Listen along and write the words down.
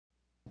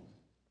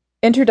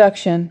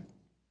Introduction.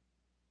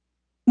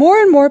 More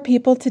and more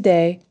people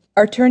today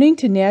are turning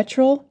to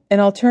natural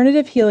and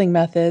alternative healing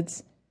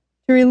methods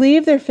to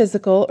relieve their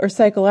physical or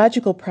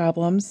psychological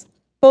problems,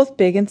 both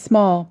big and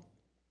small.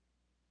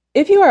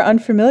 If you are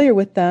unfamiliar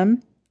with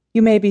them,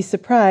 you may be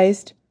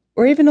surprised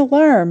or even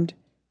alarmed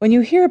when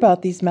you hear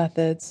about these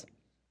methods,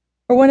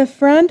 or when a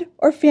friend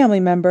or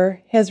family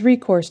member has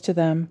recourse to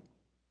them.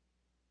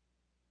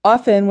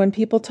 Often, when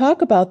people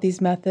talk about these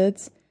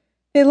methods,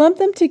 they lump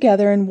them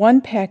together in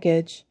one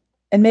package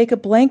and make a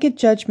blanket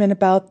judgment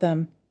about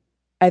them,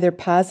 either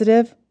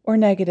positive or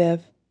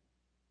negative.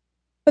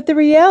 But the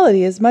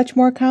reality is much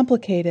more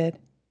complicated.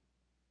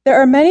 There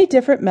are many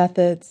different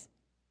methods,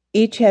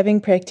 each having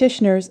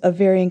practitioners of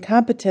varying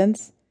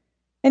competence,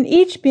 and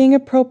each being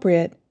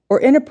appropriate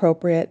or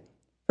inappropriate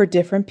for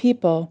different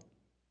people,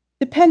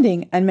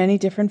 depending on many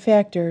different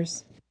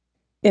factors.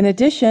 In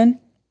addition,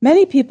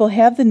 many people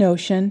have the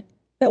notion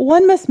that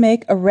one must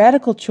make a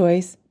radical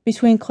choice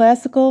between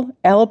classical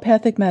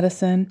allopathic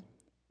medicine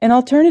and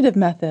alternative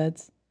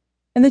methods,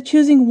 and that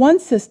choosing one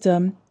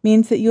system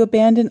means that you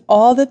abandon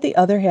all that the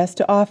other has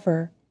to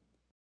offer.